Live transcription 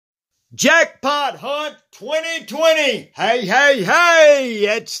Jackpot Hunt 2020. Hey, hey, hey,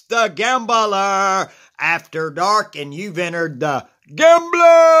 it's the Gambler After Dark, and you've entered the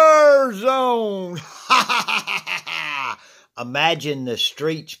Gambler Zone. Imagine the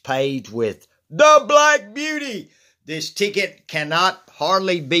streets paved with the Black Beauty. This ticket cannot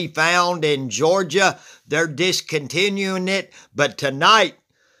hardly be found in Georgia. They're discontinuing it, but tonight,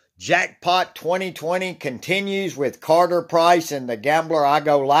 Jackpot 2020 continues with Carter Price and the Gambler. I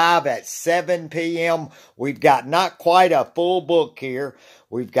go live at 7 p.m. We've got not quite a full book here.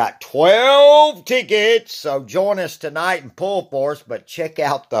 We've got 12 tickets, so join us tonight and pull for us, but check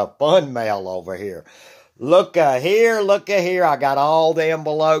out the fun mail over here. Look here, look here. I got all the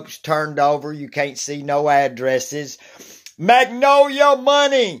envelopes turned over. You can't see no addresses. Magnolia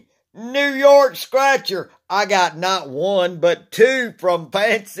Money, New York Scratcher. I got not one, but two from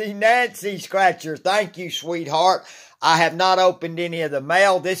Fancy Nancy Scratcher. Thank you, sweetheart. I have not opened any of the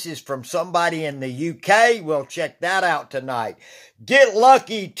mail. This is from somebody in the UK. We'll check that out tonight. Get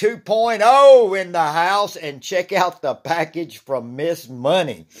Lucky 2.0 in the house, and check out the package from Miss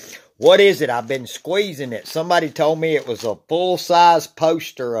Money. What is it? I've been squeezing it. Somebody told me it was a full-size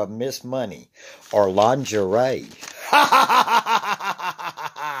poster of Miss Money or lingerie.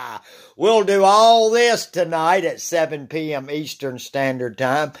 We'll do all this tonight at 7 p.m. Eastern Standard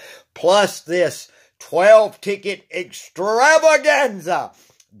Time, plus this 12-ticket extravaganza,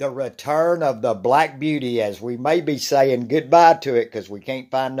 the return of the Black Beauty, as we may be saying goodbye to it because we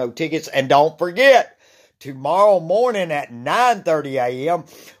can't find no tickets. And don't forget, tomorrow morning at 9:30 a.m.,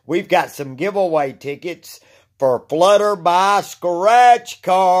 we've got some giveaway tickets for Flutter by Scratch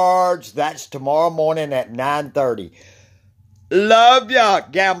Cards. That's tomorrow morning at 9:30. Love ya,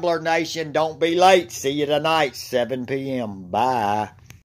 Gambler Nation. Don't be late. See you tonight, 7 p.m. Bye.